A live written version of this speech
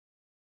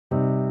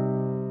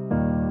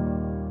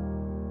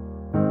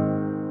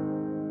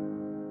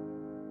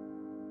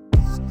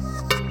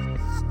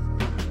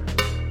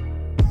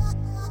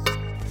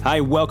Hi,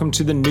 welcome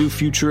to the New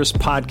Futurist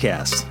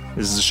Podcast.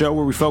 This is a show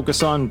where we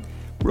focus on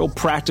real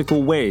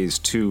practical ways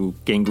to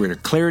gain greater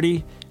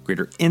clarity,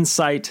 greater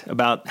insight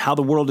about how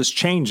the world is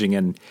changing,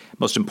 and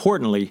most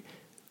importantly,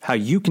 how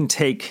you can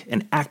take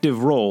an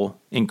active role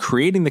in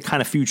creating the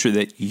kind of future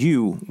that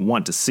you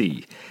want to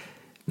see.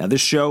 Now,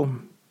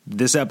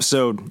 this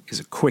episode is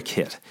a quick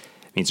hit.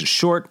 It means it's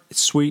short,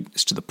 it's sweet,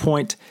 it's to the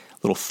point, a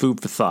little food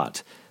for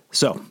thought.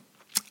 So,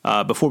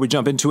 before we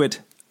jump into it,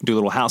 do a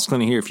little house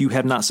cleaning here. If you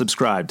have not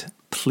subscribed,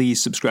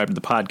 please subscribe to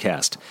the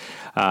podcast.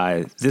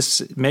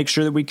 This makes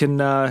sure that we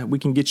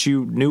can get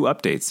you new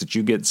updates, that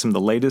you get some of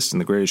the latest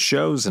and the greatest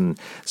shows and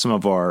some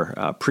of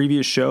our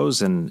previous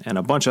shows and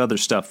a bunch of other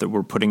stuff that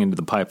we're putting into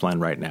the pipeline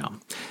right now.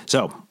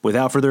 So,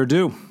 without further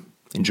ado,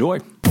 enjoy.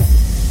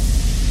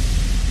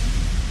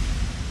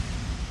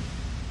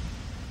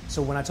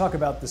 So when I talk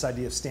about this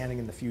idea of standing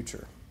in the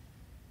future,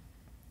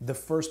 the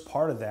first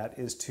part of that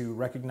is to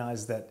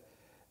recognize that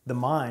the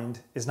mind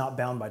is not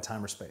bound by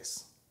time or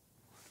space.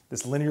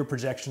 This linear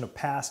projection of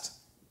past,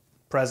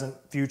 present,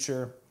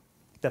 future,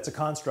 that's a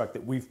construct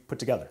that we've put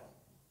together.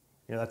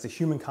 That's a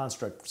human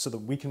construct so that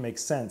we can make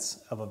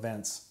sense of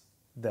events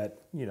that,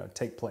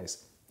 take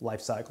place,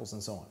 life cycles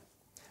and so on.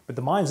 But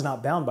the mind's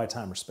not bound by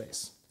time or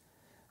space.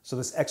 So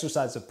this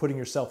exercise of putting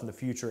yourself in the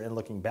future and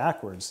looking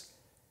backwards,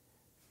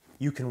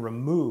 you can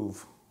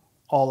remove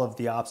all of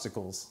the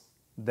obstacles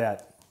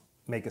that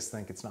make us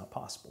think it's not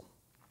possible.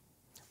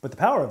 But the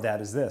power of that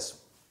is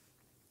this.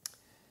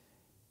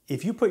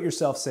 If you put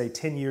yourself, say,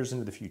 10 years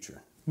into the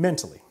future,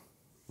 mentally,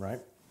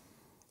 right?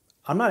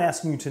 I'm not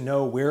asking you to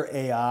know where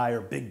AI or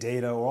big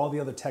data or all the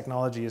other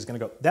technology is going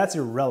to go. That's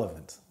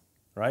irrelevant,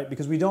 right?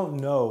 Because we don't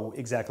know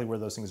exactly where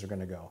those things are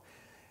going to go.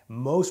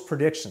 Most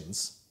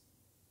predictions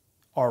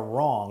are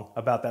wrong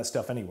about that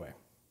stuff anyway.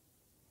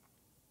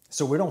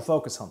 So we don't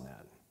focus on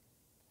that.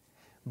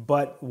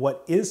 But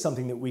what is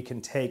something that we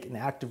can take an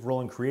active role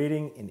in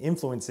creating and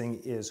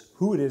influencing is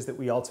who it is that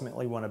we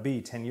ultimately want to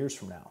be 10 years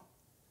from now.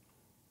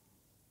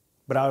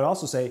 But I would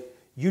also say,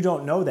 you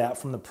don't know that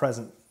from the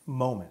present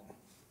moment.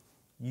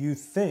 You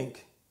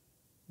think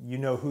you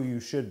know who you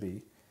should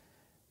be,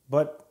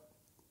 but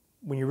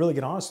when you really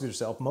get honest with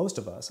yourself, most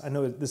of us, I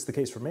know this is the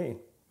case for me,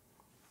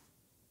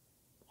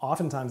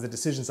 oftentimes the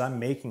decisions I'm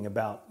making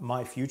about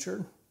my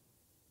future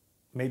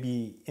may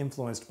be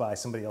influenced by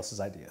somebody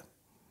else's idea.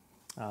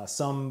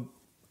 Some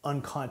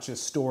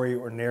unconscious story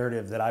or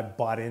narrative that I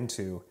bought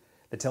into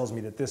that tells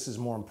me that this is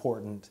more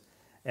important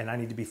and I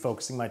need to be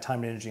focusing my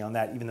time and energy on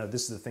that, even though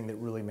this is the thing that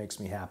really makes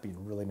me happy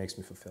and really makes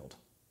me fulfilled,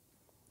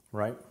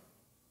 right?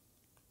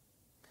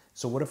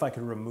 So what if I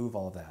could remove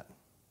all of that?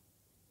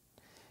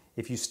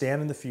 If you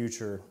stand in the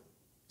future,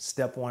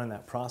 step one in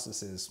that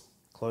process is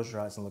close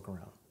your eyes and look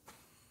around.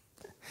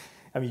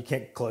 I mean, you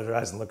can't close your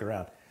eyes and look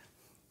around.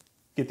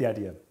 Get the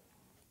idea.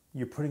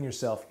 You're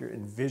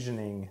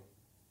envisioning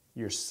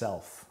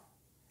yourself.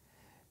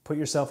 Put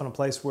yourself in a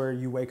place where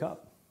you wake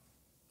up.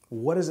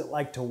 What is it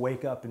like to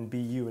wake up and be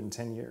you in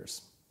 10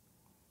 years?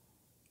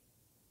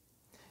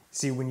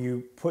 See, when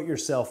you put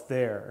yourself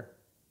there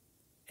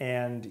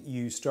and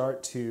you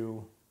start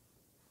to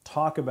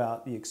talk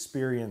about the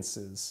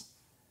experiences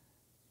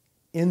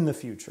in the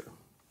future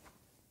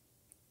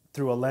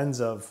through a lens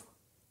of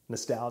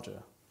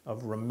nostalgia,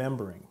 of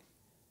remembering,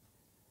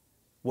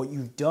 what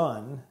you've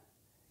done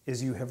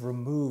is you have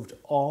removed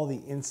all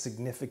the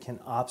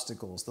insignificant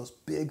obstacles, those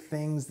big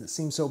things that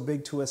seem so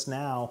big to us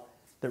now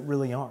that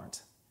really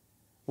aren't.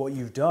 What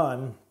you've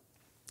done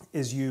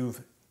is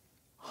you've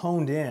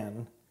honed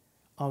in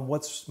on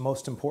what's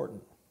most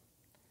important,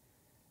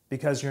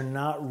 because you're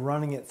not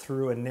running it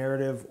through a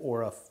narrative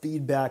or a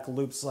feedback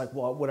loop. It's like,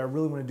 well, what I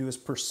really want to do is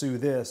pursue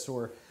this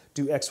or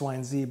do X, Y,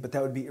 and Z, but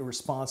that would be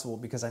irresponsible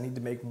because I need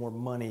to make more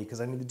money,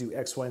 because I need to do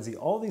X, Y, and Z.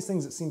 All these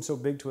things that seem so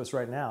big to us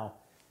right now,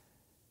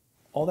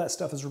 all that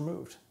stuff is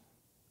removed.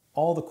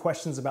 All the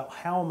questions about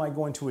how am I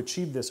going to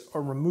achieve this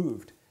are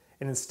removed.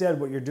 And instead,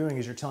 what you're doing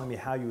is you're telling me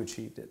how you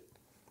achieved it,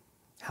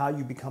 how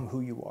you become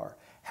who you are,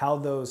 how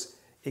those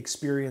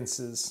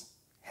experiences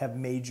have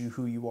made you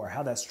who you are,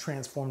 how that's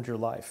transformed your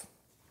life.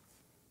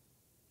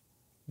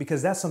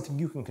 Because that's something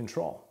you can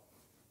control.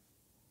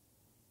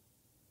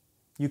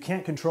 You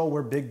can't control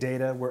where big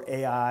data, where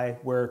AI,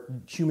 where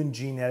human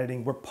gene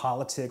editing, where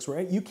politics,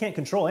 you can't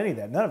control any of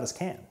that. None of us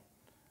can,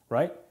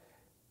 right?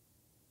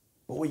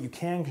 But what you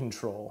can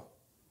control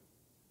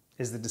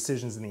is the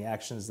decisions and the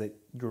actions that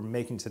you're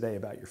making today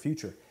about your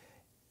future.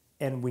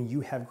 And when you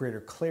have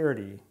greater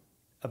clarity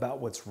about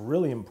what's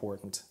really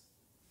important,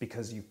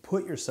 because you've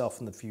put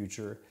yourself in the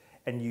future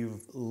and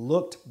you've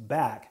looked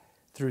back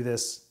through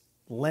this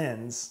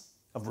lens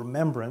of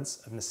remembrance,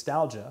 of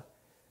nostalgia,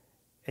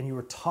 and you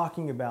were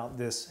talking about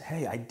this,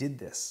 hey, I did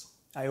this,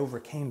 I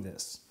overcame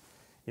this.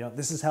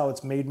 This is how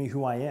it's made me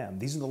who I am.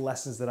 These are the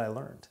lessons that I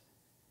learned.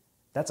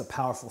 That's a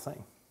powerful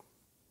thing.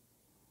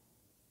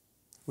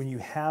 When you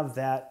have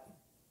that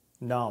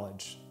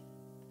knowledge,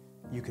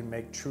 you can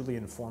make truly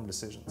informed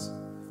decisions.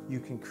 You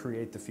can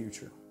create the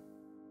future.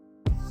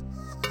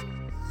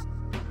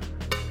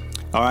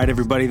 All right,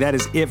 everybody, that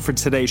is it for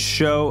today's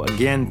show.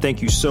 Again,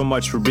 thank you so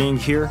much for being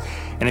here.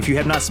 And if you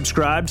have not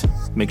subscribed,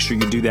 make sure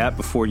you do that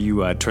before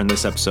you turn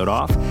this episode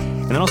off.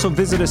 And then also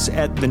visit us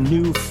at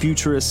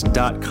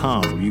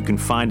thenewfuturist.com, where you can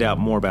find out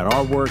more about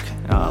our work,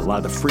 a lot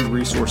of the free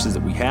resources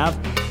that we have.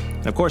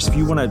 And of course, if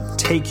you want to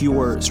take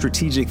your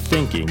strategic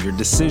thinking, your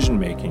decision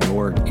making,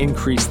 or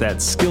increase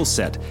that skill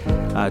set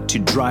to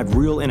drive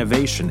real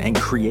innovation and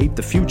create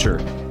the future,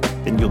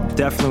 then you'll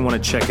definitely want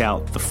to check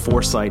out the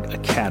Foresight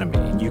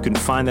Academy. You can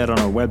find that on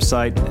our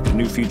website at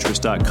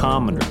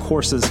thenewfuturist.com under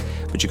courses,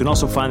 but you can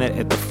also find that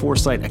at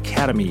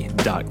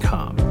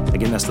theforesightacademy.com.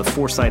 Again, that's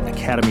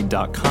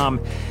theforesightacademy.com.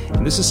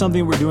 And this is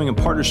something we're doing in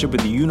partnership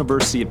with the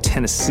University of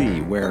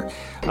Tennessee, where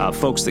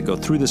folks that go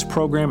through this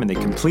program and they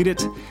complete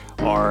it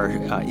are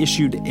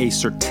issued a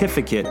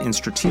certificate in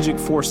strategic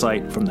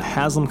foresight from the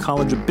Haslam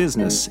College of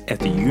Business at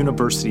the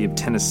University of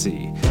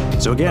Tennessee.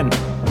 So again,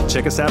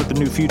 check us out at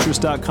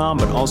thenewfuturist.com,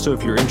 but also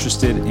if you're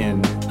interested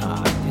in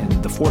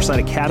the Foresight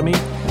Academy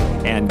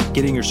and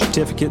getting your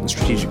certificate in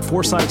strategic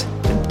foresight,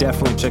 then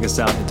definitely check us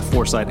out at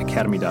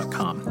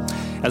theforesightacademy.com.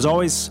 As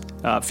always,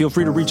 feel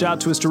free to reach out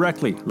to us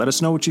directly. Let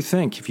us know what you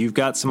think. If you've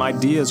got some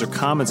ideas or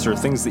comments or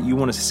things that you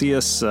want to see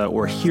us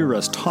or hear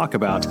us talk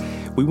about,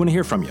 we want to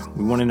hear from you.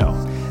 We want to know.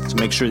 So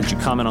make sure that you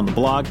comment on the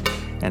blog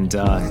and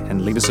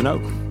leave us a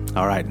note.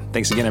 All right.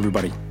 Thanks again,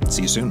 everybody.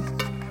 See you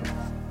soon.